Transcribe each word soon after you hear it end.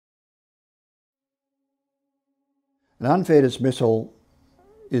An unfair dismissal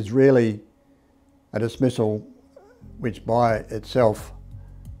is really a dismissal which by itself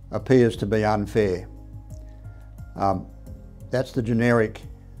appears to be unfair. That's the generic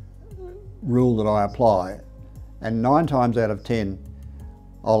rule that I apply, and 9 times out of 10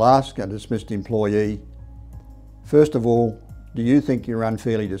 I'll ask a dismissed employee, first of all, do you think you're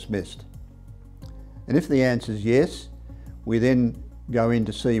unfairly dismissed? And if the answer is yes, we then go in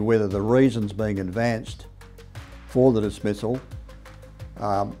to see whether the reasons being advanced for the dismissal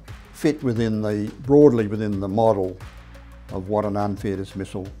fit broadly within the model of what an unfair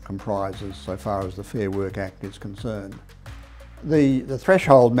dismissal comprises so far as the Fair Work Act is concerned. The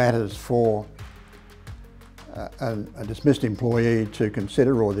threshold matters for a dismissed employee to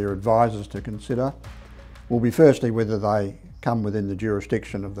consider, or their advisors to consider, will be firstly whether they come within the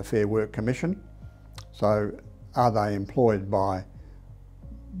jurisdiction of the Fair Work Commission. So are they employed by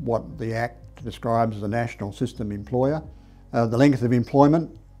what the Act describes as a national system employer? The length of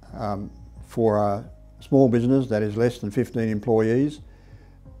employment for a small business that is less than 15 employees,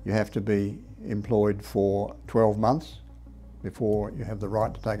 you have to be employed for 12 months before you have the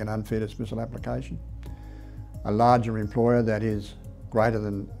right to take an unfair dismissal application. A larger employer that is greater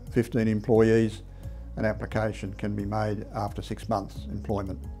than 15 employees, an application can be made after 6 months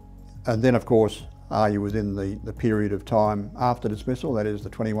employment. And then of course, are you within the period of time after dismissal, that is the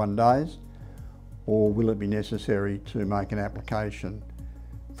 21 days, or will it be necessary to make an application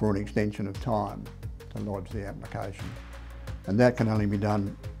for an extension of time to lodge the application? And that can only be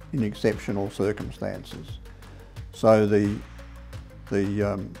done in exceptional circumstances. So the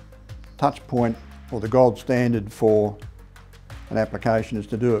touch point, or the gold standard for an application, is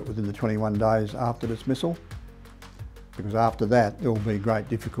to do it within the 21 days after dismissal, because after that there will be great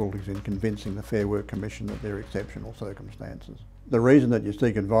difficulties in convincing the Fair Work Commission that there are exceptional circumstances. The reason that you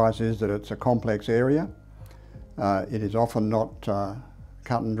seek advice is that it's a complex area. It is often not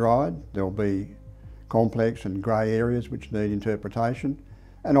cut and dried. There will be complex and grey areas which need interpretation,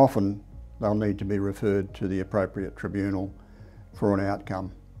 and often they'll need to be referred to the appropriate tribunal for an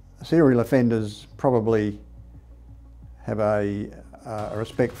outcome. Serial offenders probably have a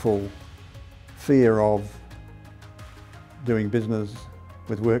respectful fear of doing business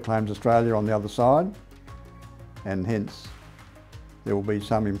with Workclaims Australia on the other side, and hence there will be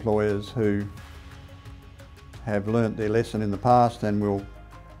some employers who have learnt their lesson in the past and will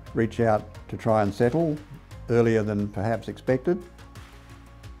reach out to try and settle earlier than perhaps expected.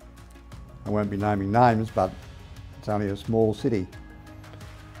 I won't be naming names, but it's only a small city.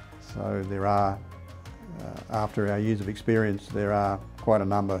 So there are, after our years of experience, there are quite a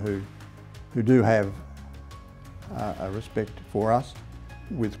number who do have a respect for us.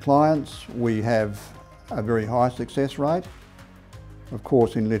 With clients, we have a very high success rate. Of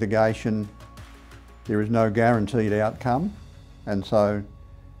course, in litigation, there is no guaranteed outcome, and so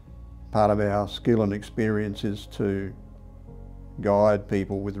part of our skill and experience is to guide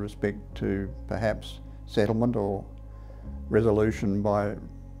people with respect to perhaps settlement or resolution by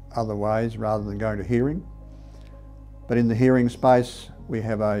other ways rather than going to hearing. But in the hearing space, we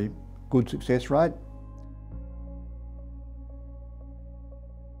have a good success rate.